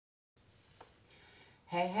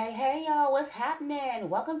Hey, hey, hey, y'all, what's happening?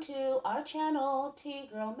 Welcome to our channel,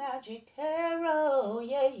 T-Girl Magic Tarot.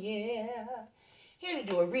 Yeah, yeah. Here to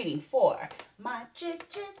do a reading for my Gemini,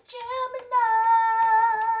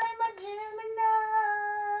 my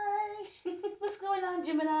Gemini. What's going on,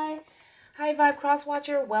 Gemini? Hi, Vibe Cross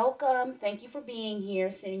Watcher. Welcome. Thank you for being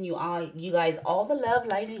here. Sending you guys all the love,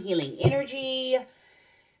 light, and healing energy.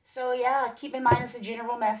 So yeah, keep in mind it's a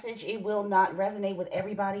general message. It will not resonate with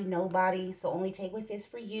everybody, nobody. So only take what fits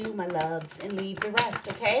for you, my loves, and leave the rest,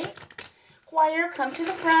 okay? Choir, come to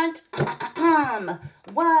the front.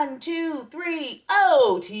 One, two, three.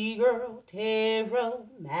 Oh, T-Girl, Tarot,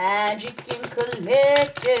 Magic and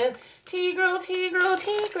Collective. T-Girl, T-Girl,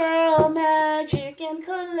 T-Girl, Magic and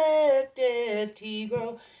Collective.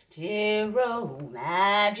 T-Girl, Tarot,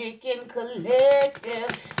 Magic and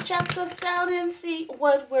Collective. Check us out and see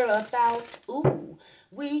what we're about. Ooh,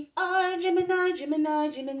 we are Gemini, Gemini,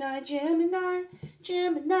 Gemini, Gemini.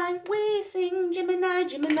 Gemini, we sing Gemini,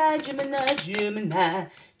 Gemini, Gemini, Gemini,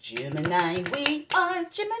 Gemini, we are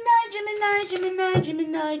Gemini, Gemini, Gemini,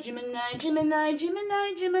 Gemini, Gemini, Gemini, Gemini,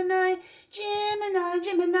 Gemini,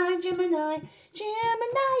 Gemini, Gemini, Gemini,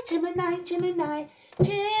 Gemini, Gemini,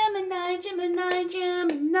 Gemini, Gemini, Gemini,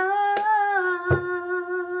 Gemini.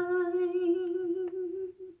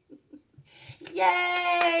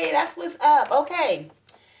 Yay, that's what's up. Okay.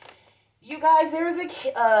 You guys, there is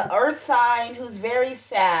a earth sign who's very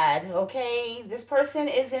sad, okay? This person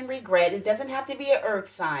is in regret. It doesn't have to be an earth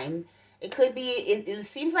sign. It could be, it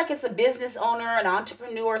seems like it's a business owner, an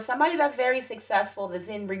entrepreneur, somebody that's very successful that's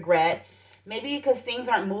in regret. Maybe because things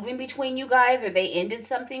aren't moving between you guys or they ended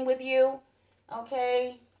something with you,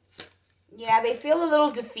 okay? Yeah, they feel a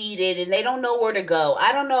little defeated and they don't know where to go.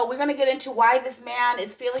 I don't know. We're going to get into why this man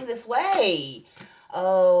is feeling this way.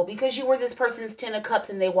 Oh, because you were this person's 10 of cups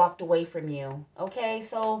and they walked away from you. Okay,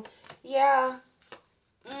 so yeah.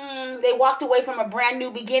 They walked away from a brand new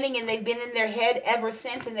beginning and they've been in their head ever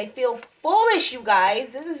since and they feel foolish, you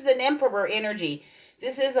guys. This is an emperor energy.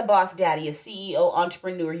 This is a boss daddy, a CEO,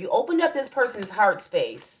 entrepreneur. You opened up this person's heart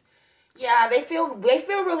space. Yeah, they feel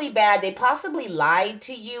really bad. They possibly lied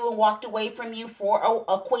to you and walked away from you for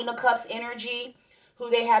a Queen of Cups energy who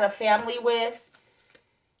they had a family with.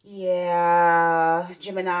 Yeah,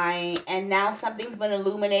 Gemini, and now something's been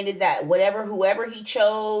illuminated that whoever he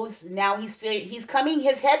chose, now he's coming,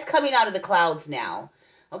 his head's coming out of the clouds now.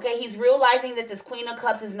 Okay, he's realizing that this Queen of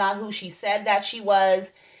Cups is not who she said that she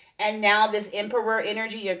was, and now this Emperor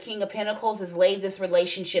energy or King of Pentacles has laid this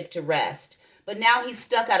relationship to rest. But now he's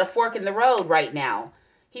stuck at a fork in the road right now.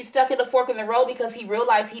 He's stuck at a fork in the road because he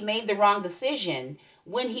realized he made the wrong decision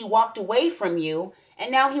when he walked away from you,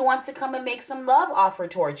 and now he wants to come and make some love offer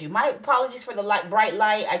towards you. My apologies for the bright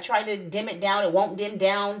light. I tried to dim it down. It won't dim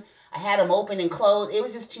down. I had them open and closed. It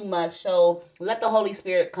was just too much. So let the Holy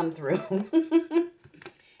Spirit come through.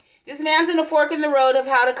 This man's in a fork in the road of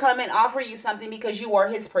how to come and offer you something because you are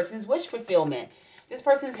his person's wish fulfillment. This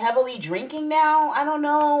person's heavily drinking now. I don't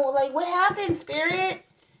know. Like, what happened, Spirit?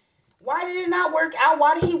 Why did it not work out?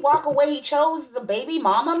 Why did he walk away? He chose the baby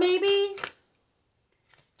mama, maybe?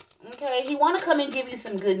 Okay, he want to come and give you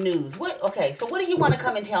some good news. What? Okay, so what do you want to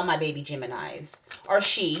come and tell my baby Geminis? Or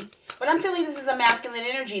she? But I'm feeling this is a masculine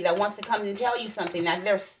energy that wants to come and tell you something that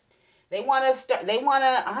they want to start,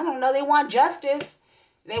 I don't know, they want justice.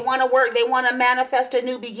 They want to work, they want to manifest a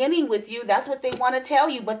new beginning with you. That's what they want to tell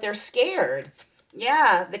you, but they're scared.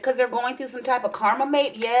 Yeah, because they're going through some type of karma,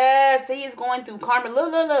 mate. Yes, he is going through karma.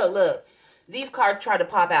 Look, look, look, look. These cards try to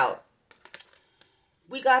pop out.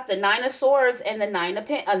 We got the Nine of Swords and the Nine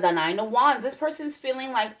of Wands. This person's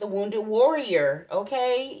feeling like the wounded warrior,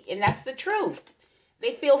 okay? And that's the truth.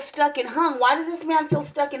 They feel stuck and hung. Why does this man feel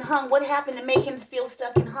stuck and hung? What happened to make him feel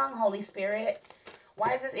stuck and hung, Holy Spirit?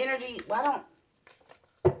 Why is this energy,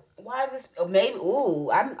 why is this, oh, maybe,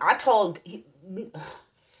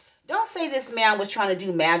 don't say this man was trying to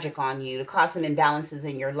do magic on you to cause some imbalances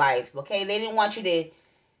in your life, okay? They didn't want you to,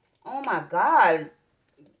 oh my God.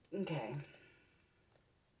 Okay.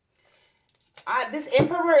 This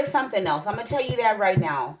emperor is something else. I'm gonna tell you that right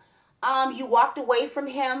now. You walked away from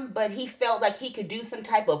him, but he felt like he could do some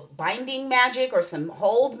type of binding magic or some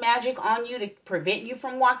hold magic on you to prevent you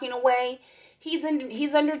from walking away. He's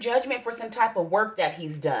under judgment for some type of work that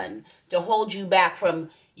he's done to hold you back from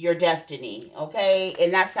your destiny. Okay,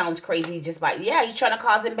 and that sounds crazy. He's trying to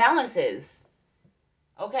cause imbalances.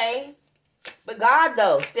 Okay. But God,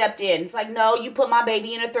 though, stepped in. It's like, no, you put my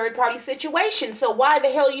baby in a third-party situation. So why the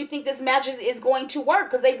hell do you think this magic is going to work?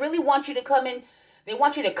 Because they really want you to come and They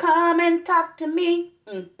want you to come and talk to me.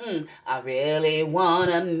 I really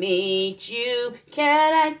wanna meet you.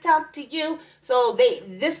 Can I talk to you? So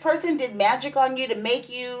this person did magic on you to make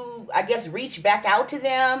you, I guess, reach back out to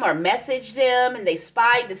them or message them, and they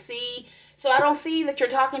spied to see. So I don't see that you're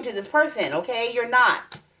talking to this person, okay? You're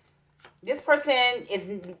not. This person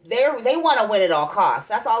is there. They want to win at all costs.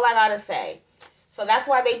 That's all I gotta say. So that's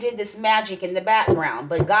why they did this magic in the background.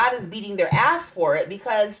 But God is beating their ass for it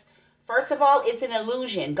because, first of all, it's an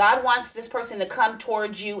illusion. God wants this person to come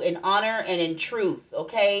towards you in honor and in truth,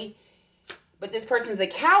 okay? But this person's a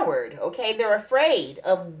coward, okay? They're afraid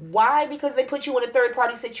of why? Because they put you in a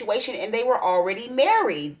third-party situation and they were already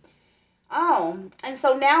married. Oh, and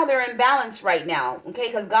so now they're in balance right now, okay?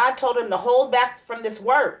 Because God told them to hold back from this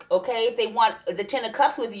work, okay? If they want the Ten of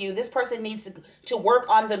Cups with you, this person needs to work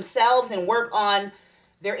on themselves and work on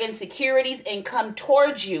their insecurities and come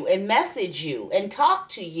towards you and message you and talk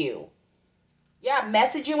to you. Yeah,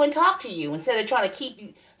 message you and talk to you instead of trying to keep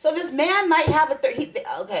you. So this man might have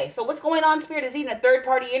a okay, so what's going on, Spirit? Is he in a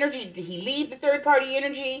third-party energy? Did he leave the third-party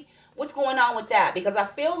energy? What's going on with that? Because I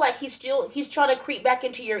feel like he's trying to creep back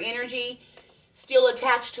into your energy, still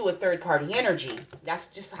attached to a third-party energy. That's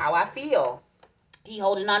just how I feel. He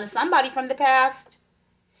holding on to somebody from the past.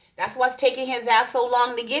 That's what's taking his ass so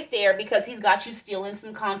long to get there, because he's got you still in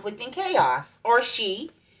some conflict and chaos. Or she.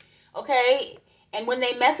 Okay? And when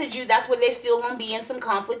they message you, that's when they still going to be in some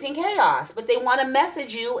conflict and chaos. But they want to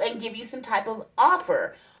message you and give you some type of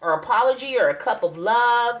offer or apology or a cup of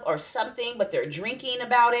love or something, but they're drinking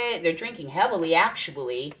about it. They're drinking heavily,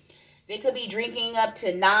 actually. They could be drinking up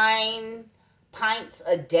to 9 pints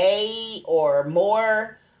a day or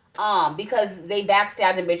more, because they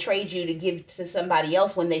backstabbed and betrayed you to give to somebody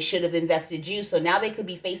else when they should have invested you. So now they could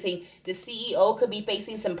be facing, the CEO could be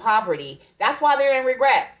facing some poverty. That's why they're in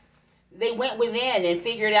regret. They went within and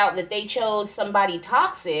figured out that they chose somebody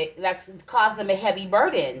toxic that's caused them a heavy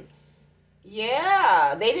burden.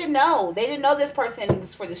 Yeah, they didn't know. They didn't know this person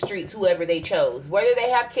was for the streets, whoever they chose, whether they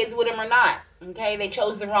have kids with him or not. Okay, they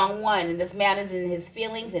chose the wrong one, and this man is in his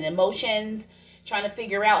feelings and emotions, trying to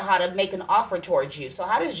figure out how to make an offer towards you. So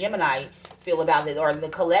how does Gemini feel about it, or the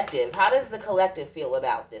collective? How does the collective feel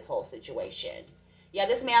about this whole situation? Yeah,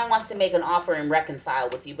 this man wants to make an offer and reconcile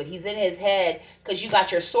with you, but he's in his head because you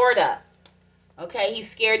got your sword up. Okay, he's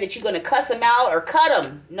scared that you're going to cuss him out or cut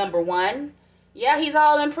him, number one. Yeah, he's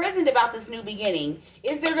all imprisoned about this new beginning.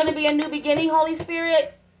 Is there going to be a new beginning, Holy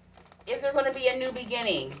Spirit? Is there going to be a new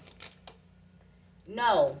beginning?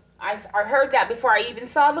 No. I heard that before I even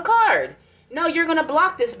saw the card. No, you're going to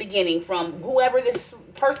block this beginning from whoever this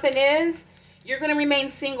person is. You're going to remain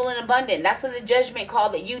single and abundant. That's the judgment call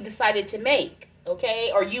that you decided to make.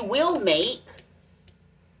 Okay, or you will make.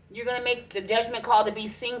 You're going to make the judgment call to be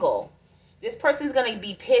single. This person's going to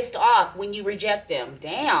be pissed off when you reject them.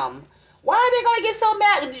 Damn. Why are they going to get so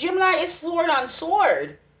mad? Gemini is sword on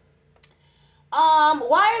sword. Why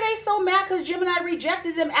are they so mad because Gemini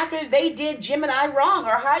rejected them after they did Gemini wrong,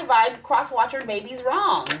 or high vibe cross-watcher babies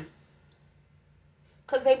wrong?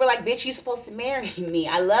 Because they were like, bitch, you supposed to marry me.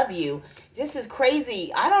 I love you. This is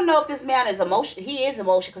crazy. I don't know if this man is emotional. He is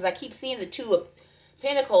emotional because I keep seeing the Two of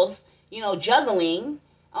Pentacles, juggling.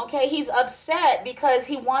 Okay, he's upset because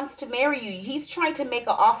he wants to marry you. He's trying to make an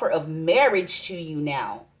offer of marriage to you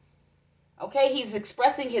now. Okay, he's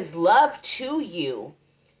expressing his love to you.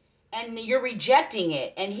 And you're rejecting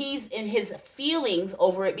it. And he's in his feelings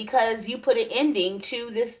over it because you put an ending to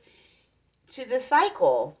this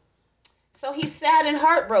cycle. So he's sad and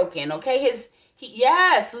heartbroken, okay?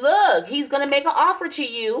 Yes, look, he's going to make an offer to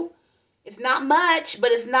you. It's not much,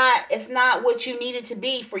 but it's not what you need it to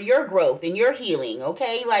be for your growth and your healing,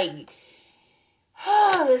 okay? Like,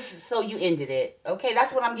 so you ended it, okay?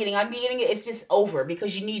 That's what I'm getting. I'm getting it. It's just over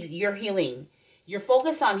because you need your healing. You're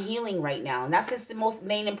focused on healing right now, and that's just the most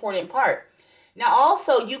main important part. Now,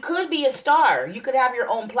 also, you could be a star. You could have your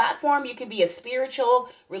own platform. You could be a spiritual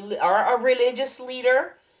or a religious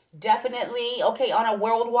leader. Definitely, okay, on a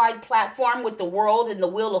worldwide platform with the world and the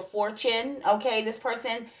Wheel of Fortune. Okay, this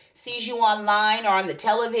person sees you online or on the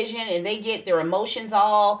television and they get their emotions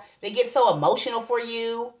they get so emotional for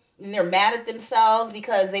you and they're mad at themselves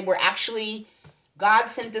because they were actually, God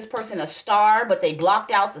sent this person a star, but they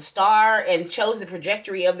blocked out the star and chose the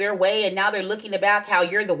trajectory of their way, and now they're looking back how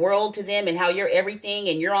you're the world to them and how you're everything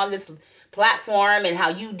and you're on this platform and how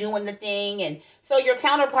you doing the thing. And so your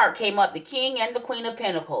counterpart came up, the King and the Queen of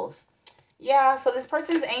Pentacles. Yeah, so this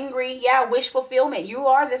person's angry. Yeah, wish fulfillment. You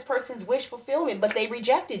are this person's wish fulfillment, but they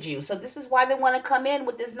rejected you. So this is why they want to come in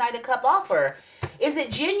with this Knight of Cup offer. Is it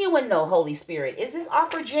genuine though, Holy Spirit? Is this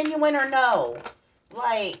offer genuine or no?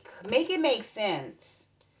 Like, make it make sense.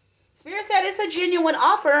 Spirit said it's a genuine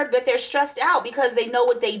offer, but they're stressed out because they know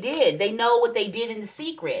what they did. They know what they did in the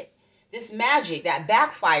secret. This magic that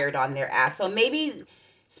backfired on their ass. So maybe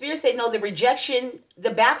Spirit said, no, the rejection, the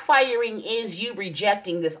backfiring is you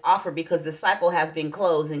rejecting this offer because the cycle has been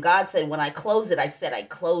closed. And God said, when I close it, I said I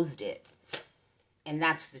closed it. And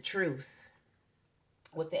that's the truth.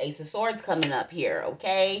 With the Ace of Swords coming up here,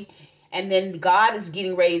 okay? And then God is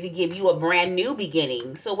getting ready to give you a brand new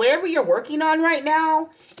beginning. So whatever you're working on right now,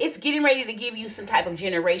 it's getting ready to give you some type of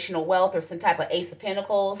generational wealth or some type of Ace of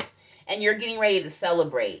Pentacles. And you're getting ready to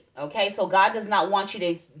celebrate. Okay, so God does not want you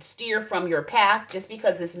to steer from your path just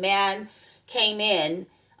because this man came in.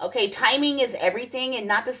 Okay, timing is everything. And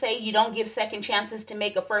not to say you don't give second chances to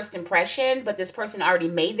make a first impression, but this person already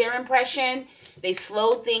made their impression. They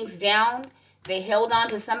slowed things down. They held on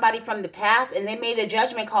to somebody from the past, and they made a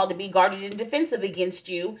judgment call to be guarded and defensive against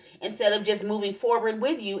you instead of just moving forward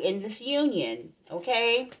with you in this union.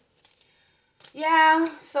 Okay? Yeah.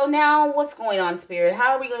 So now what's going on, Spirit?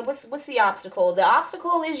 How are we going? What's the obstacle? The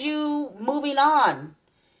obstacle is you moving on.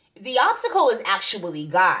 The obstacle is actually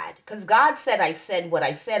God, because God said, I said what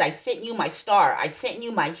I said. I sent you my star. I sent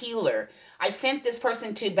you my healer. I sent this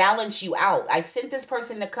person to balance you out. I sent this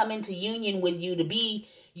person to come into union with you to be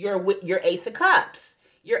your Ace of Cups,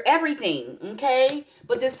 your everything, okay?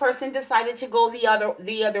 But this person decided to go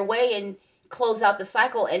the other way and close out the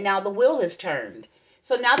cycle, and now the wheel has turned.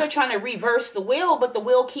 So now they're trying to reverse the wheel, but the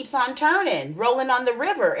wheel keeps on turning, rolling on the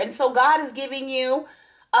river. And so God is giving you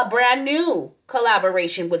a brand new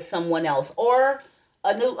collaboration with someone else, or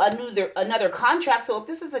another contract. So if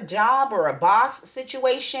this is a job or a boss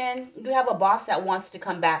situation, you have a boss that wants you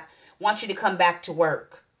to come back to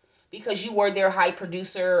work because you were their high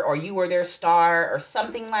producer or you were their star or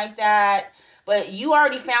something like that. But you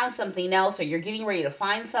already found something else, or you're getting ready to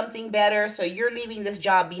find something better. So you're leaving this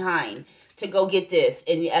job behind to go get this.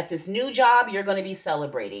 And at this new job, you're going to be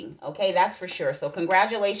celebrating. Okay, that's for sure. So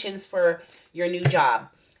congratulations for your new job.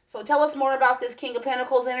 So tell us more about this King of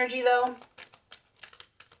Pentacles energy, though.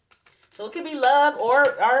 So it could be love or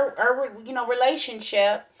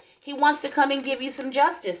relationship. He wants to come and give you some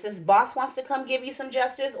justice. This boss wants to come give you some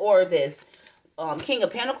justice, or this King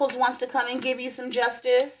of Pentacles wants to come and give you some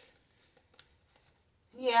justice.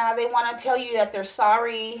 Yeah, they want to tell you that they're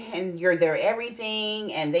sorry and you're their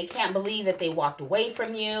everything, and they can't believe that they walked away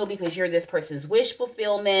from you because you're this person's wish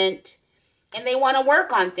fulfillment, and they want to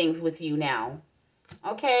work on things with you now.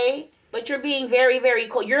 Okay? But you're being very, very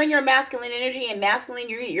cool. You're in your masculine energy, and masculine,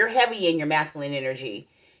 you're heavy in your masculine energy.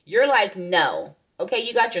 You're like, no. Okay,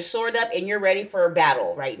 you got your sword up and you're ready for a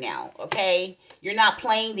battle right now. Okay? You're not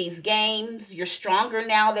playing these games. You're stronger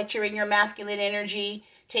now that you're in your masculine energy,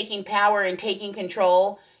 taking power and taking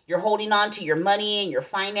control. You're holding on to your money and your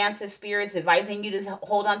finances. Spirit's advising you to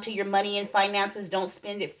hold on to your money and finances. Don't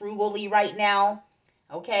spend it frugally right now.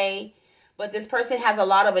 Okay? But this person has a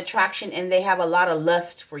lot of attraction, and they have a lot of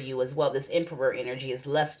lust for you as well. This Emperor energy is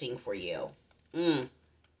lusting for you.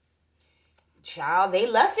 Child, they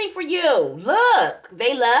lusting for you. Look,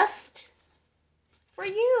 they lust for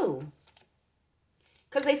you.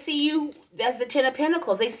 Because they see you as the Ten of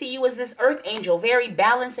Pentacles. They see you as this earth angel, very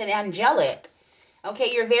balanced and angelic.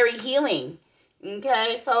 Okay, you're very healing.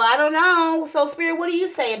 Okay, so I don't know. So Spirit, what do you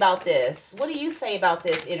say about this? What do you say about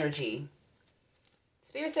this energy?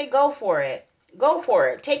 Spirit say, go for it. Go for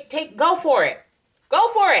it. Go for it.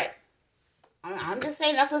 Go for it. I'm just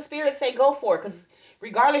saying that's what Spirit say, go for it. Because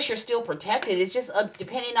regardless, you're still protected. It's just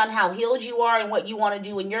depending on how healed you are and what you want to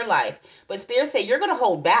do in your life. But Spirit say, you're going to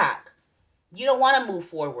hold back. You don't want to move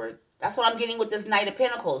forward. That's what I'm getting with this Knight of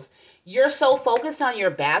Pentacles. You're so focused on your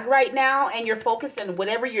bag right now, and you're focused on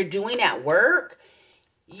whatever you're doing at work.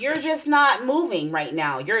 You're just not moving right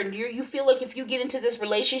now. You feel like if you get into this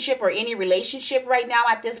relationship or any relationship right now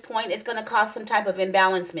at this point, it's going to cause some type of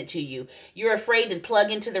imbalancement to you. You're afraid to plug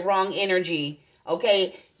into the wrong energy,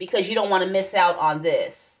 okay, because you don't want to miss out on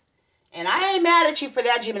this. And I ain't mad at you for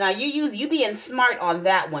that, Gemini. You being smart on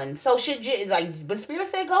that one. So should you, like, but Spirit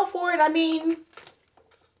say go for it. I mean,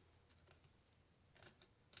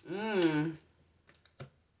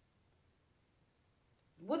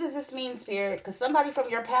 what does this mean, Spirit? Because somebody from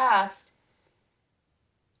your past,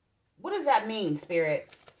 what does that mean, Spirit?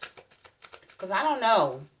 Because I don't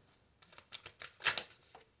know.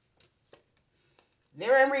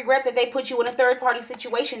 They're in regret that they put you in a third-party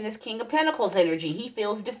situation, this King of Pentacles energy. He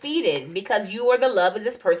feels defeated because you are the love of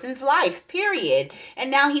this person's life, period. And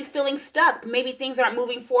now he's feeling stuck. Maybe things aren't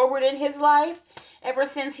moving forward in his life. Ever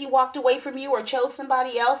since he walked away from you or chose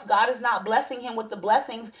somebody else, God is not blessing him with the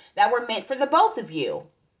blessings that were meant for the both of you.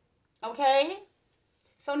 Okay?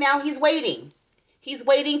 So now he's waiting. He's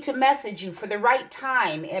waiting to message you for the right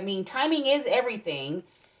time. I mean, timing is everything.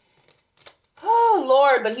 Oh,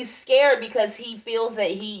 Lord, but he's scared because he feels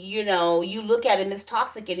that you look at him as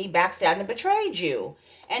toxic and he backstabbed and betrayed you.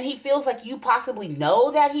 And he feels like you possibly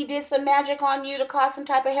know that he did some magic on you to cause some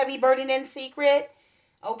type of heavy burden in secret.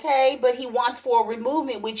 Okay, but he wants forward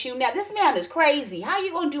movement with you. Now, this man is crazy. How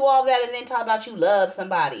you going to do all that and then talk about you love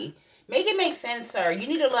somebody? Make it make sense, sir. You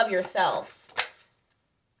need to love yourself.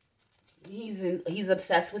 He's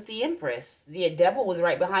obsessed with the Empress. The devil was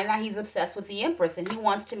right behind that. He's obsessed with the Empress, and he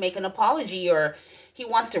wants to make an apology, or he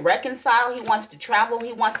wants to reconcile. He wants to travel.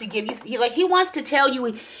 He wants to give you. He wants to tell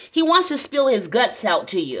you. He wants to spill his guts out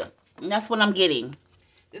to you. And that's what I'm getting.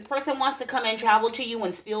 This person wants to come and travel to you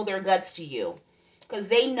and spill their guts to you, because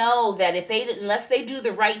they know that unless they do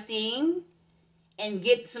the right thing and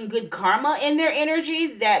get some good karma in their energy,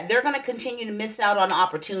 that they're going to continue to miss out on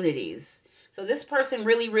opportunities. So this person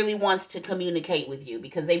really, really wants to communicate with you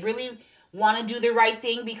because they really want to do the right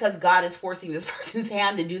thing, because God is forcing this person's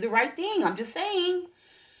hand to do the right thing. I'm just saying.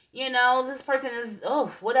 This person is,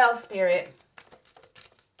 what else, Spirit?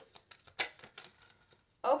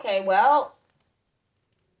 Okay, well,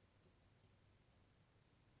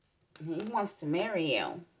 he wants to marry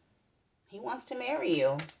you. He wants to marry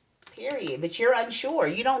you. Period. But you're unsure.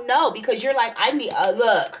 You don't know, because you're like,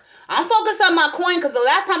 look, I'm focused on my coin, because the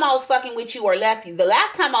last time I was fucking with you or left you,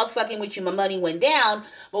 my money went down,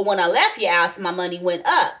 but when I left your ass, my money went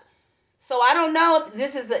up. So I don't know if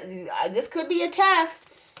this could be a test.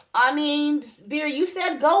 I mean, Beer, you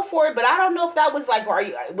said go for it, but I don't know if that was like,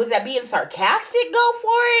 was that being sarcastic, go for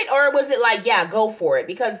it? Or was it like, yeah, go for it?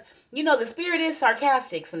 Because, the spirit is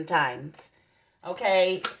sarcastic sometimes.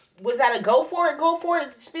 Okay? Was that a go for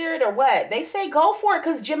it spirit, or what? They say go for it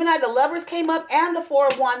because Gemini, the Lovers came up and the Four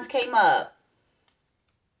of Wands came up.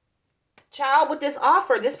 Child, with this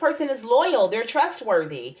offer, this person is loyal. They're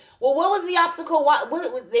trustworthy. Well, what was the obstacle?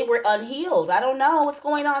 They were unhealed. I don't know what's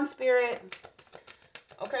going on, Spirit.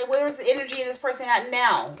 Okay, where's the energy of this person at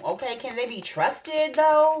now? Okay, can they be trusted,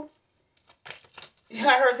 though?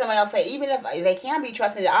 I heard somebody else say, even if they can be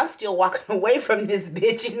trusted, I'm still walking away from this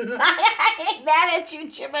bitch. And I ain't mad at you,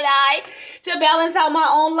 Gemini, to balance out my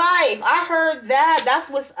own life. I heard that. That's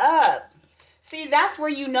what's up. See, that's where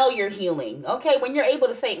you know you're healing. Okay, when you're able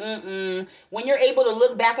to say, when you're able to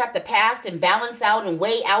look back at the past and balance out and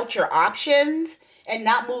weigh out your options and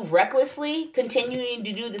not move recklessly, continuing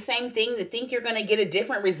to do the same thing to think you're going to get a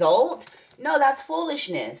different result. No, that's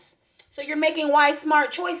foolishness. So you're making wise,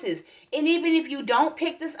 smart choices. And even if you don't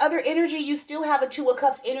pick this other energy, you still have a Two of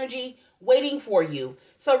Cups energy waiting for you.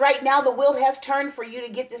 So right now, the wheel has turned for you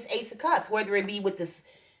to get this Ace of Cups, whether it be with this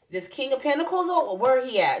King of Pentacles, or where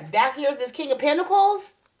he at? Back here, this King of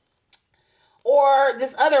Pentacles, or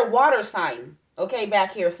this other water sign, okay,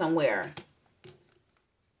 back here somewhere.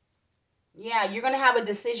 Yeah, you're going to have a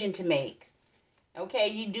decision to make. Okay,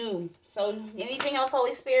 you do. So anything else,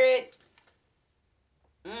 Holy Spirit?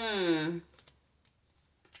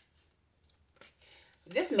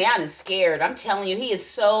 This man is scared. I'm telling you, he is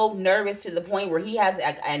so nervous to the point where he has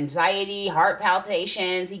anxiety, heart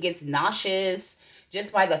palpitations. He gets nauseous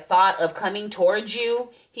just by the thought of coming towards you.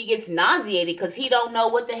 He gets nauseated because he don't know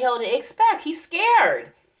what the hell to expect. He's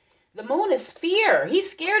scared. The moon is fear.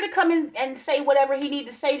 He's scared to come in and say whatever he need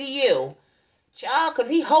to say to you. Child, because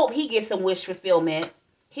he hope he gets some wish fulfillment.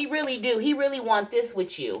 He really do. He really want this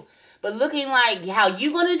with you. But looking like how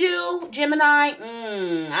you gonna do, Gemini?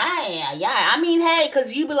 I mean, hey,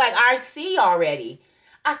 because you be like, I see already.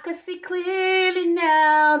 I could see clearly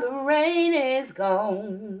now the rain is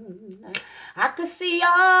gone. I could see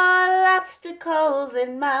all obstacles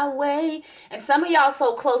in my way. And some of y'all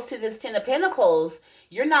so close to this Ten of Pentacles,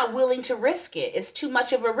 you're not willing to risk it. It's too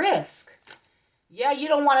much of a risk. Yeah, you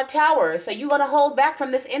don't want a tower. So you're going to hold back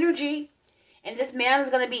from this energy. And this man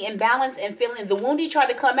is going to be imbalanced and feeling. The Woundy tried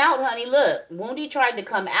to come out, honey. Look, Woundy tried to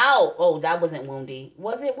come out. Oh, that wasn't Woundy.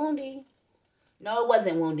 Was it Woundy? No, it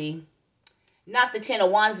wasn't Woundy. Not the Ten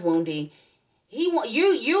of Wands Woundy. You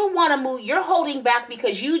want to move. You're holding back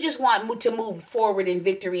because you just want to move forward in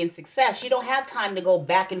victory and success. You don't have time to go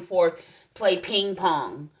back and forth, play ping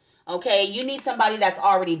pong. Okay, you need somebody that's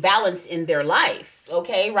already balanced in their life.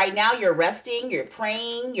 Okay, right now you're resting, you're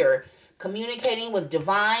praying, you're communicating with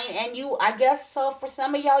divine, and I guess so for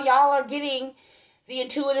some of y'all are getting the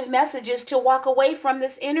intuitive messages to walk away from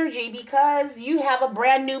this energy because you have a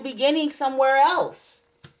brand new beginning somewhere else.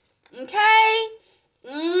 Okay?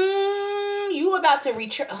 You about to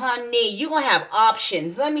return, honey. You gonna have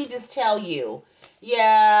options. Let me just tell you.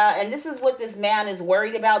 Yeah, and this is what this man is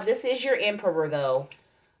worried about. This is your emperor, though.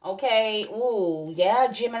 Okay? Ooh,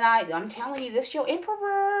 yeah, Gemini. I'm telling you, this your emperor.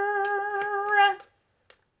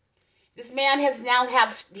 This man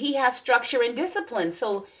he has structure and discipline.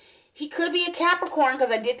 So he could be a Capricorn,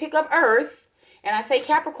 because I did pick up Earth. And I say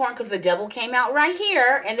Capricorn because the devil came out right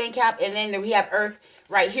here, and then we have Earth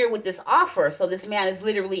right here with this offer. So this man is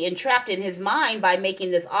literally entrapped in his mind by making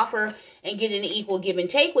this offer and getting an equal give and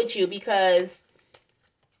take with you, because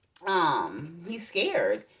he's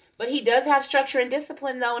scared. But he does have structure and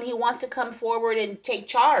discipline, though, and he wants to come forward and take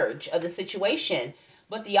charge of the situation.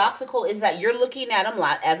 But the obstacle is that you're looking at him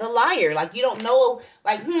as a liar. Like, you don't know,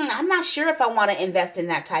 like, I'm not sure if I want to invest in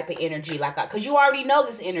that type of energy, like, because you already know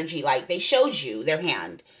this energy. Like, they showed you their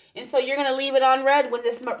hand, and so you're gonna leave it on red when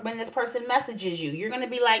this person messages you. You're gonna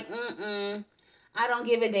be like, I don't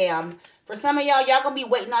give a damn. For some of y'all gonna be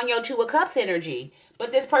waiting on your Two of Cups energy.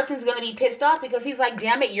 But this person's gonna be pissed off because he's like,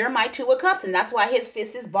 damn it, you're my Two of Cups. And that's why his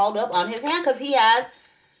fist is balled up on his hand, because he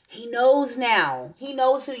knows now. He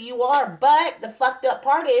knows who you are. But the fucked up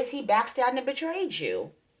part is he backstabbed and betrayed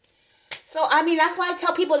you. So, I mean, that's why I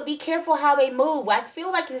tell people to be careful how they move. I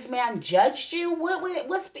feel like this man judged you.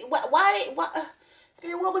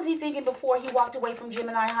 Spirit, what was he thinking before he walked away from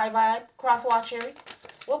Gemini High Vibe, Cross Watcher?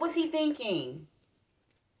 What was he thinking?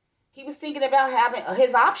 He was thinking about having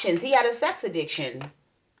his options. He had a sex addiction.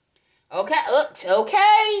 Okay,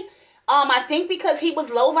 okay. I think because he was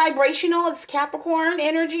low vibrational, it's Capricorn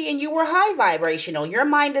energy, and you were high vibrational. Your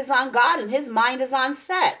mind is on God, and his mind is on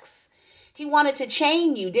sex. He wanted to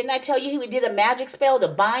chain you. Didn't I tell you he did a magic spell to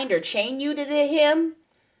bind or chain you to him?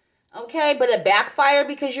 Okay, but it backfired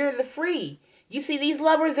because you're the free. You see, these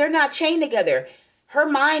lovers, they're not chained together. Her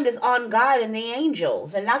mind is on God and the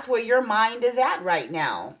angels, and that's where your mind is at right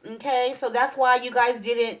now. Okay, so that's why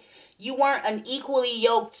you weren't an equally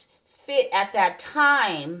yoked fit at that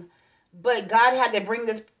time, but God had to bring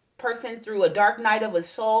this person through a dark night of a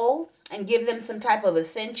soul and give them some type of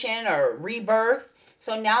ascension or rebirth.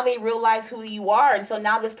 So now they realize who you are, and so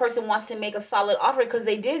now this person wants to make a solid offer because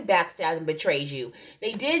they did backstab and betray you.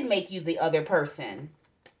 They did make you the other person.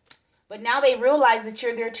 But now they realize that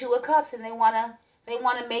you're their Two of Cups, and they want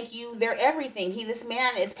to make you their everything. This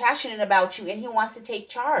man is passionate about you, and he wants to take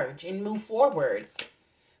charge and move forward.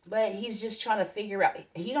 But he's just trying to figure out.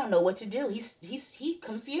 He don't know what to do. He's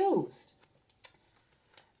confused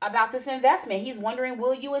about this investment. He's wondering,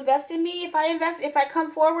 will you invest in me? If I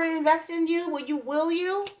come forward and invest in you, will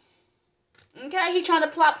you? Okay, he trying to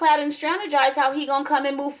plot, plan, and strategize how he gonna come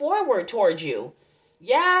and move forward towards you.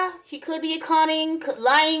 Yeah, he could be conning,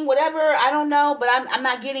 lying, whatever. I don't know, but I'm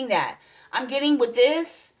not getting that. I'm getting with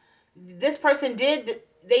this person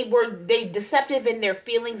they deceptive in their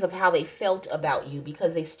feelings of how they felt about you,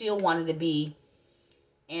 because they still wanted to be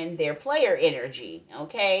in their player energy.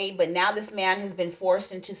 Okay, but now this man has been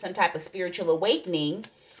forced into some type of spiritual awakening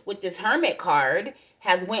with this Hermit card,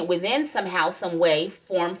 has went within somehow, some way,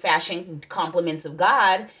 form, fashion, compliments of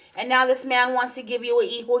God, and now this man wants to give you an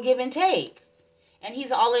equal give and take, and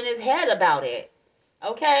he's all in his head about it.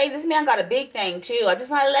 Okay, this man got a big thing too. I just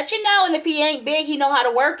want to let you know, and if he ain't big, he know how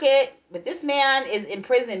to work it. But this man is in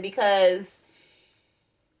prison because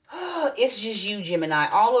it's just you, Gemini,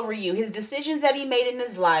 all over you. His decisions that he made in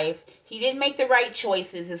his life, he didn't make the right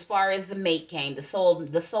choices as far as the mate came, the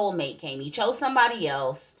soul mate came. He chose somebody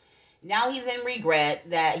else. Now he's in regret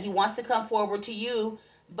that he wants to come forward to you,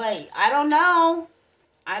 but I don't know.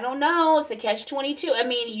 It's a catch-22. I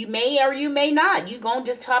mean, you may or you may not. You gonna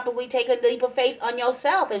just probably take a leap of faith on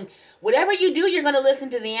yourself, and whatever you do, you're gonna listen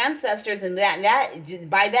to the ancestors, and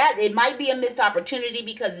by that it might be a missed opportunity,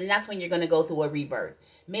 because then that's when you're gonna go through a rebirth,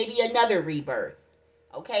 maybe another rebirth.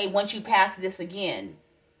 Okay, once you pass this again,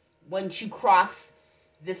 once you cross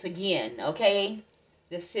this again, okay,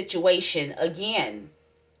 this situation again.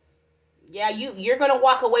 Yeah, you're gonna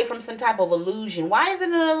walk away from some type of illusion. Why is it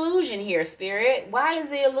an illusion here, Spirit? Why is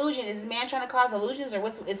the illusion? Is this man trying to cause illusions, or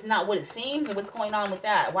it's not what it seems, or what's going on with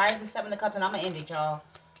that? Why is the Seven of Cups? And I'm gonna end it, y'all.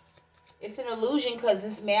 It's an illusion because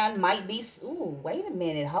this man might be. Ooh, wait a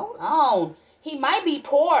minute, hold on. He might be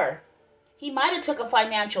poor. He might have took a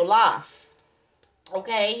financial loss.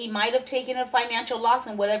 Okay, he might have taken a financial loss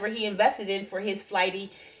in whatever he invested in for his flighty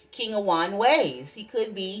King of Wand ways. He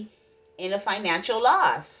could be in a financial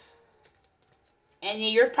loss. And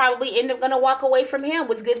you're probably end up going to walk away from him.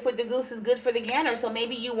 What's good for the goose is good for the gander. So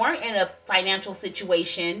maybe you weren't in a financial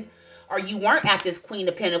situation, or you weren't at this Queen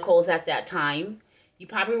of Pentacles at that time. You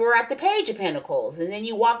probably were at the Page of Pentacles. And then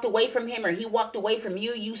you walked away from him, or he walked away from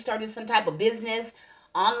you. You started some type of business,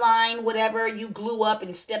 online, whatever. You blew up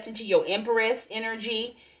and stepped into your Empress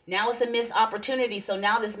energy. Now it's a missed opportunity. So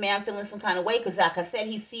now this man feeling some kind of way, because like I said,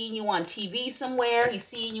 he's seeing you on TV somewhere. He's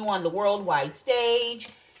seeing you on the worldwide stage.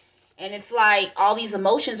 And it's like all these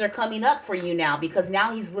emotions are coming up for you now, because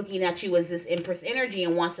now he's looking at you as this Empress energy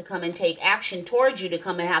and wants to come and take action towards you, to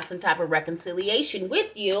come and have some type of reconciliation with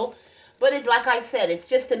you. But it's like I said, it's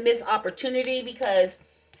just a missed opportunity, because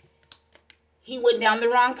he went down the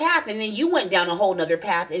wrong path, and then you went down a whole nother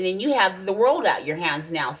path, and then you have the world out your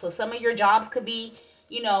hands now. So some of your jobs could be,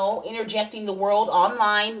 interjecting the world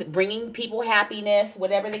online, bringing people happiness,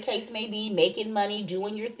 whatever the case may be, making money,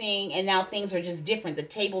 doing your thing. And now things are just different. The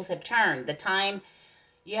tables have turned. The time,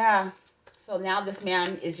 yeah. So now this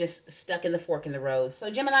man is just stuck in the fork in the road.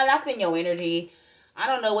 So Gemini, that's been your energy. I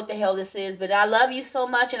don't know what the hell this is, but I love you so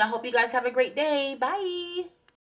much, and I hope you guys have a great day. Bye.